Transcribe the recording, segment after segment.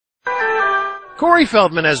Corey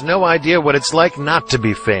Feldman has no idea what it's like not to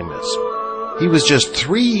be famous. He was just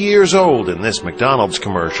 3 years old in this McDonald's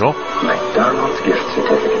commercial. McDonald's gift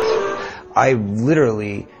certificates. I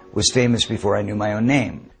literally was famous before I knew my own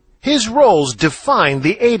name. His roles defined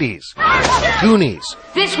the 80s. Goonies.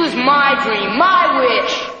 This was my dream, my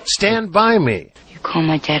wish. Stand By Me. You call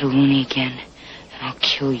my dad a loony again, and I'll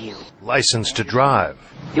kill you. License to Drive.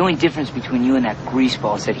 The only difference between you and that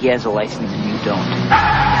greaseball is that he has a license and you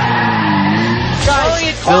don't.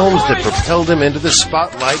 Films that propelled him into the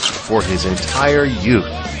spotlight for his entire youth.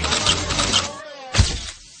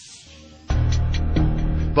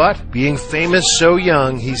 But being famous so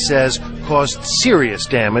young, he says, caused serious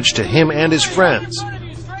damage to him and his friends.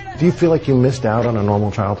 Do you feel like you missed out on a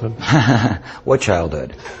normal childhood? What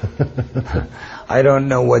childhood? I don't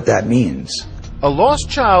know what that means. A lost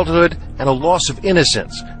childhood and a loss of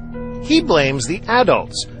innocence. He blames the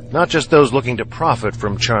adults, not just those looking to profit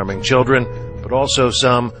from charming children, but also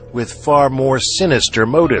some with far more sinister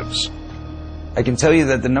motives. I can tell you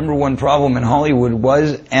that the number one problem in Hollywood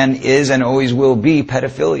was and is and always will be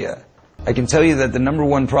pedophilia. I can tell you that the number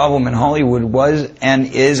one problem in Hollywood was and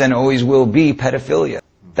is and always will be pedophilia.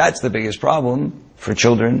 That's the biggest problem for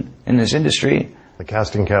children in this industry. The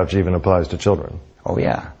casting couch even applies to children. Oh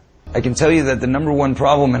yeah. I can tell you that the number one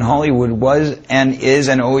problem in Hollywood was and is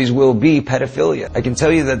and always will be pedophilia. I can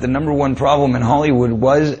tell you that the number one problem in Hollywood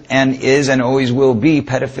was and is and always will be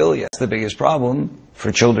pedophilia. That's the biggest problem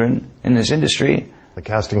for children in this industry. The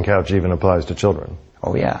casting couch even applies to children.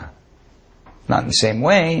 Oh yeah. Not in the same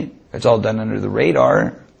way. It's all done under the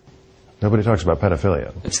radar. Nobody talks about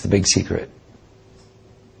pedophilia. It's the big secret.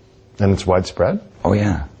 And it's widespread? Oh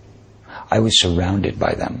yeah. I was surrounded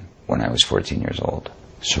by them when I was 14 years old.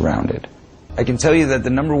 Surrounded. I can tell you that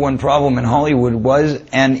the number one problem in Hollywood was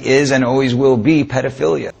and is and always will be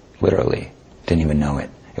pedophilia. Literally. Didn't even know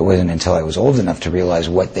it. It wasn't until I was old enough to realize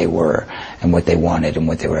what they were and what they wanted and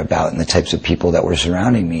what they were about and the types of people that were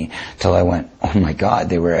surrounding me till I went, oh my God,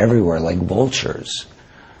 they were everywhere like vultures.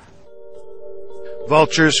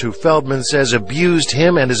 Vultures who Feldman says abused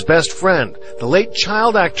him and his best friend, the late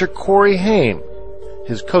child actor Corey Haim,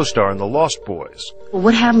 his co-star in The Lost Boys. Well,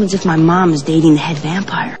 what happens if my mom is dating the head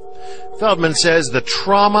vampire? Feldman says the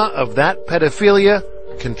trauma of that pedophilia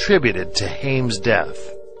contributed to Haim's death.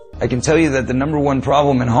 I can tell you that the number one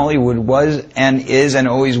problem in Hollywood was and is and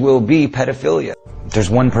always will be pedophilia. There's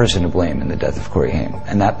one person to blame in the death of Corey Haim,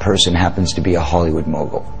 and that person happens to be a Hollywood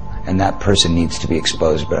mogul. And that person needs to be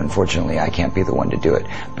exposed, but unfortunately I can't be the one to do it.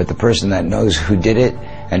 But the person that knows who did it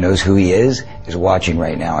and knows who he is watching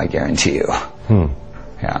right now, I guarantee you.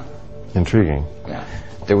 Yeah. Intriguing. Yeah.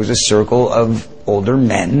 There was a circle of older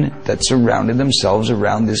men that surrounded themselves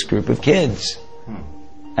around this group of kids.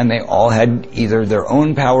 And they all had either their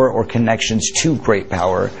own power or connections to great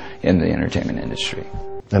power in the entertainment industry.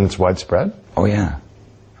 And it's widespread? Oh yeah.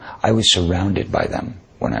 I was surrounded by them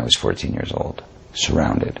when I was 14 years old.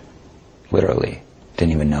 Surrounded. Literally.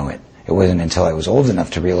 Didn't even know it. It wasn't until I was old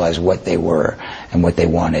enough to realize what they were and what they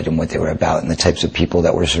wanted and what they were about and the types of people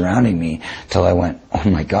that were surrounding me till I went, oh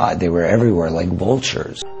my God, they were everywhere like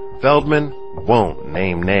vultures. Feldman won't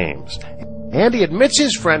name names. And he admits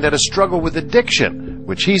his friend had a struggle with addiction,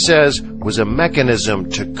 which he says was a mechanism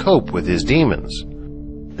to cope with his demons.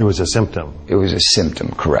 It was a symptom. It was a symptom,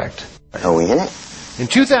 correct. Are we in it? In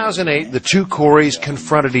 2008, the two Coreys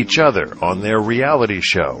confronted each other on their reality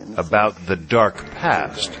show about the dark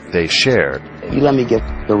past they shared. You let me get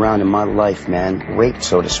around in my life, man, raped,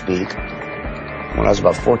 so to speak, when I was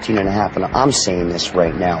about 14 and a half, and I'm saying this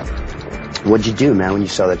right now. What'd you do, man, when you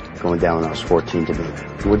saw that going down when I was 14 to me?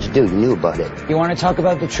 What'd you do? You knew about it. You want to talk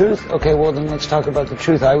about the truth? Okay, well then let's talk about the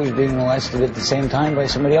truth. I was being molested at the same time by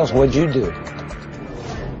somebody else. What'd you do?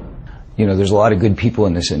 You know, there's a lot of good people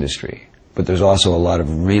in this industry. But there's also a lot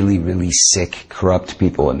of really, really sick, corrupt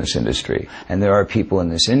people in this industry. And there are people in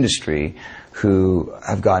this industry who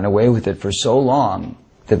have gotten away with it for so long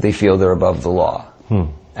that they feel they're above the law.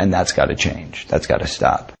 And that's got to change. That's got to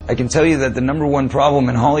stop. I can tell you that the number one problem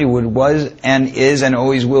in Hollywood was and is and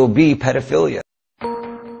always will be pedophilia.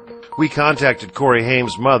 We contacted Corey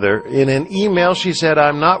Haim's mother. In an email, she said,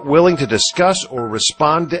 "I'm not willing to discuss or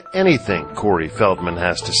respond to anything Corey Feldman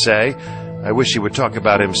has to say. I wish he would talk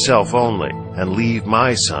about himself only and leave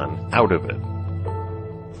my son out of it."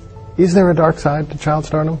 Is there a dark side to child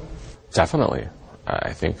stardom? Definitely.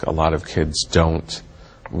 I think a lot of kids don't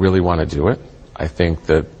really want to do it. I think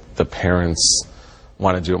that the parents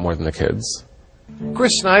want to do it more than the kids.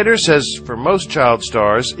 Chris Snyder says for most child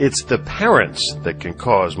stars, it's the parents that can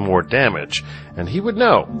cause more damage. And he would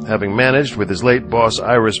know, having managed with his late boss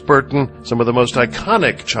Iris Burton some of the most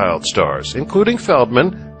iconic child stars, including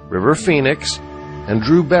Feldman, River Phoenix, and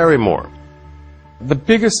Drew Barrymore. The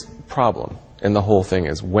biggest problem in the whole thing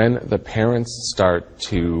is when the parents start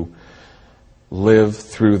to live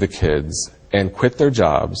through the kids and quit their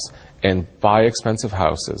jobs and buy expensive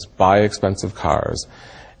houses, buy expensive cars,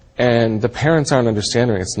 and the parents aren't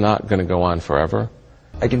understanding it's not going to go on forever.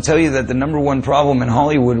 I can tell you that the number one problem in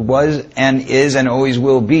Hollywood was and is and always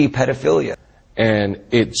will be pedophilia. And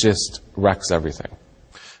it just wrecks everything.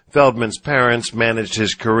 Feldman's parents managed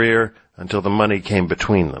his career until the money came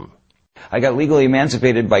between them. I got legally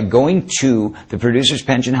emancipated by going to the Producer's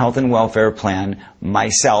Pension Health and Welfare Plan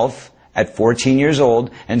myself at 14 years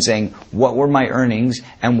old and saying, what were my earnings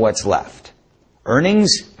and what's left?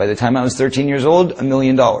 Earnings, by the time I was 13 years old, $1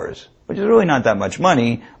 million, which is really not that much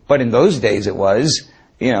money, but in those days it was,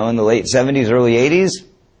 in the late 70s, early 80s,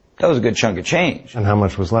 that was a good chunk of change. And how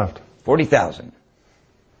much was left? $40,000.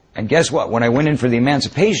 And guess what? When I went in for the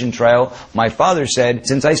emancipation trial, my father said,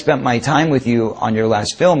 since I spent my time with you on your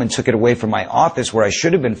last film and took it away from my office where I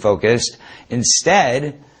should have been focused,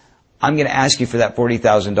 instead, I'm going to ask you for that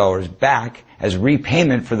 $40,000 back as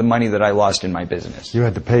repayment for the money that I lost in my business. You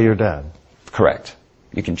had to pay your dad? Correct.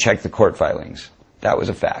 You can check the court filings. That was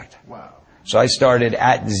a fact. Wow. So I started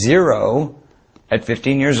at zero at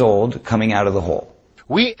 15 years old, coming out of the hole.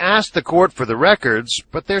 We asked the court for the records,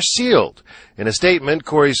 but they're sealed. In a statement,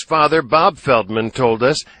 Corey's father, Bob Feldman, told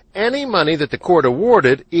us any money that the court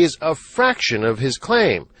awarded is a fraction of his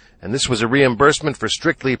claim. And this was a reimbursement for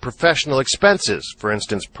strictly professional expenses. For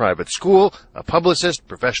instance, private school, a publicist,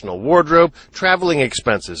 professional wardrobe, traveling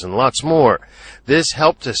expenses, and lots more. This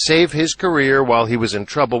helped to save his career while he was in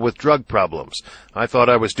trouble with drug problems. I thought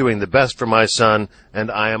I was doing the best for my son,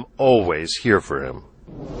 and I am always here for him.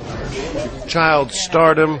 Child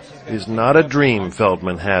stardom is not a dream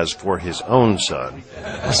Feldman has for his own son.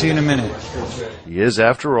 I'll see you in a minute. He is,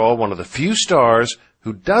 after all, one of the few stars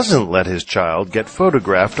who doesn't let his child get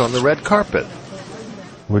photographed on the red carpet.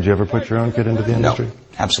 Would you ever put your own kid into the industry? No,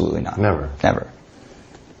 absolutely not. Never? Never.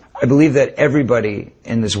 I believe that everybody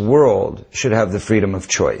in this world should have the freedom of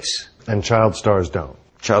choice. And child stars don't?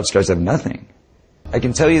 Child stars have nothing. I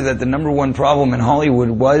can tell you that the number one problem in Hollywood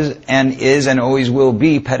was and is and always will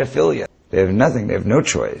be pedophilia. They have nothing. They have no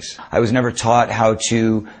choice. I was never taught how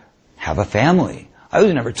to have a family. I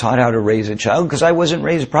was never taught how to raise a child because I wasn't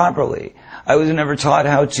raised properly. I was never taught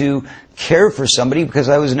how to care for somebody because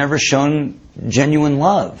I was never shown genuine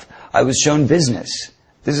love. I was shown business.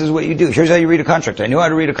 This is what you do. Here's how you read a contract. I knew how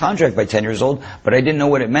to read a contract by 10 years old, but I didn't know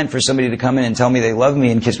what it meant for somebody to come in and tell me they love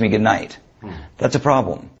me and kiss me goodnight. That's a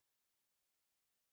problem.